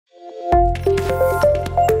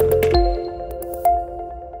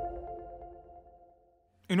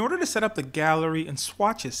In order to set up the gallery and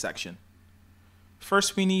swatches section,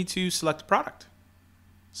 first we need to select a product.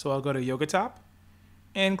 So I'll go to Yoga Top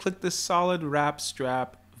and click the solid wrap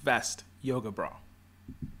strap vest yoga bra.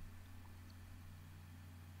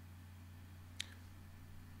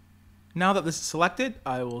 Now that this is selected,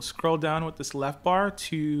 I will scroll down with this left bar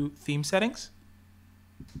to theme settings,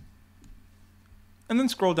 and then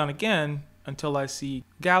scroll down again until I see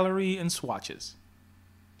gallery and swatches.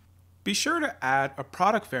 Be sure to add a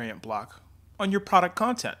product variant block on your product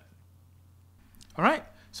content. All right,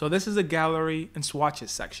 so this is the gallery and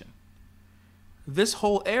swatches section. This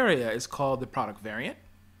whole area is called the product variant.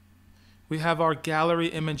 We have our gallery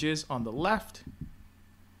images on the left,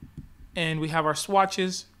 and we have our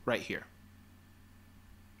swatches right here.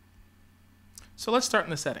 So let's start in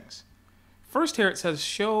the settings. First here it says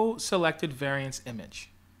show selected variants image.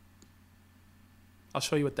 I'll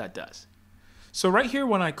show you what that does. So right here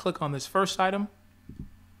when I click on this first item,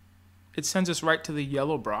 it sends us right to the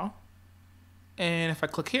yellow bra. And if I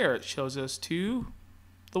click here, it shows us to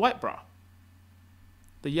the white bra.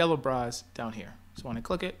 The yellow bra is down here. So when I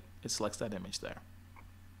click it, it selects that image there.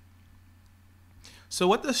 So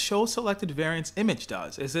what the show selected variants image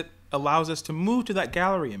does is it allows us to move to that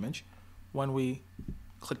gallery image when we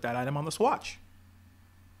click that item on the swatch.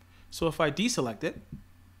 So if I deselect it,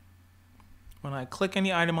 when I click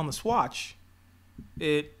any item on the swatch,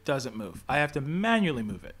 it doesn't move. I have to manually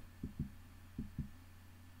move it.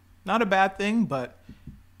 Not a bad thing, but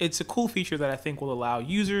it's a cool feature that I think will allow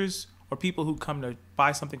users or people who come to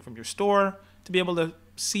buy something from your store to be able to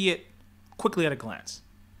see it quickly at a glance.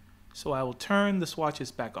 So I will turn the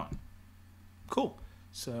swatches back on. Cool.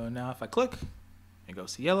 So now if I click, it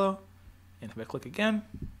goes to yellow. And if I click again,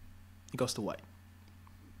 it goes to white.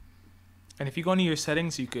 And if you go into your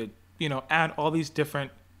settings, you could, add all these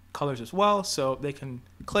different colors as well, so they can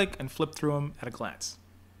click and flip through them at a glance.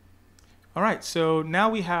 All right, so now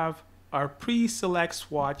we have our pre-select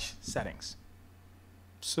swatch settings.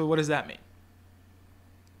 So what does that mean?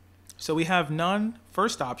 So we have none,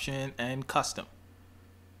 first option, and custom.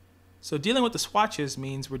 So dealing with the swatches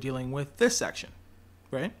means we're dealing with this section,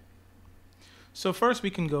 right? So first we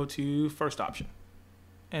can go to first option.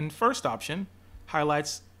 And first option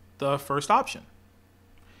highlights the first option.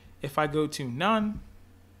 If I go to none,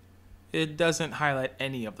 it doesn't highlight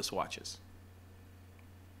any of the swatches.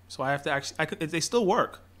 So I have to actually, they still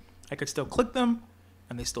work. I could still click them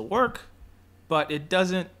and they still work, but it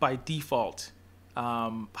doesn't by default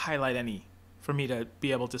highlight any for me to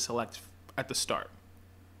be able to select at the start.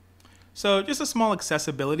 So just a small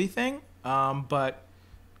accessibility thing, but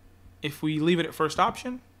if we leave it at first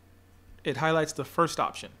option, it highlights the first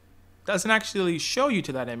option. Doesn't actually show you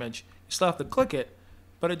to that image. You still have to click it,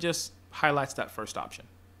 but it just highlights that first option.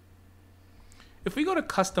 If we go to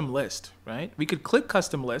custom list, right, we could click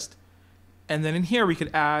custom list, and then in here we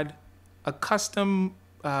could add a custom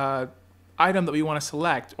item that we want to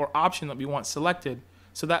select or option that we want selected,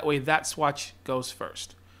 so that way that swatch goes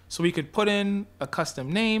first. So we could put in a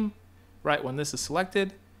custom name right when this is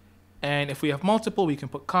selected, and if we have multiple, we can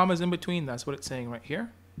put commas in between. That's what it's saying right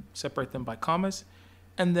here. Separate them by commas,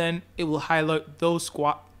 and then it will highlight those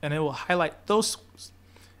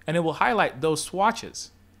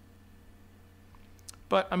swatches.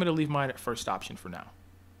 But I'm going to leave mine at first option for now.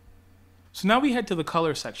 So now we head to the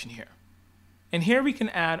color section here. And here we can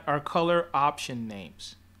add our color option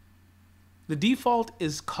names. The default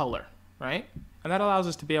is color, right? And that allows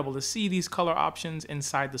us to be able to see these color options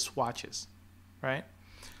inside the swatches, right?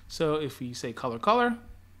 So if we say color,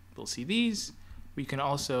 we'll see these. We can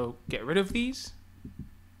also get rid of these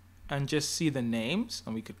and just see the names,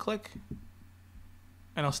 and we could click,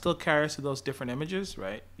 and it'll still carry us to those different images,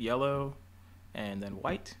 right? Yellow, and then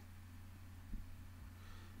white.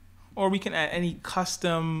 Or we can add any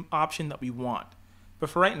custom option that we want. But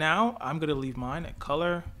for right now, I'm going to leave mine at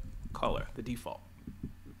color, the default.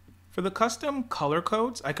 For the custom color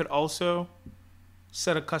codes, I could also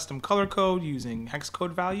set a custom color code using hex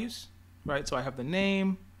code values, right? So I have the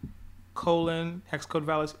name, colon, hex code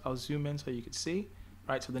values. I'll zoom in so you can see,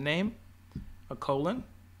 right? So the name, a colon,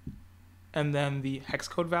 and then the hex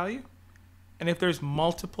code value. And if there's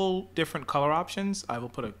multiple different color options, I will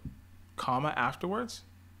put a comma afterwards,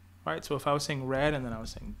 right? So if I was saying red and then I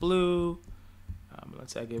was saying blue,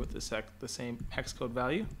 let's say I gave it the same hex code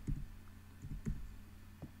value,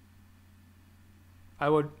 I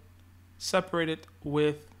would separate it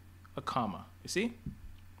with a comma, you see?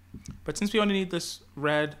 But since we only need this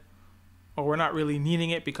red, or we're not really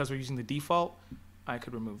needing it because we're using the default, I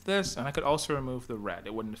could remove this, and I could also remove the red.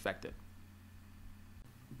 It wouldn't affect it.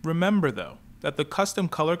 Remember though, that the custom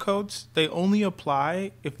color codes, they only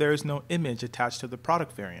apply if there is no image attached to the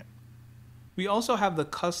product variant. We also have the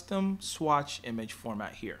custom swatch image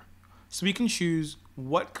format here. So we can choose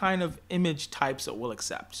what kind of image types it will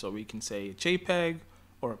accept. So we can say a JPEG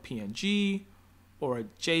or a PNG or a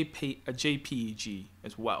JPEG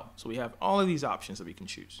as well. So we have all of these options that we can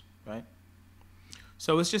choose, right?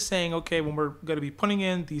 So it's just saying, okay, when we're going to be putting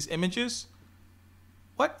in these images,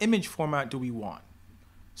 what image format do we want?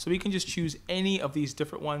 So we can just choose any of these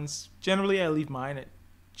different ones. Generally, I leave mine at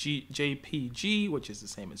JPG, which is the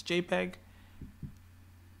same as JPEG.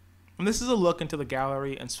 And this is a look into the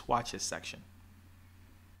gallery and swatches section.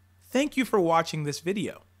 Thank you for watching this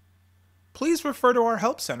video. Please refer to our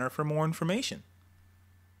Help Center for more information.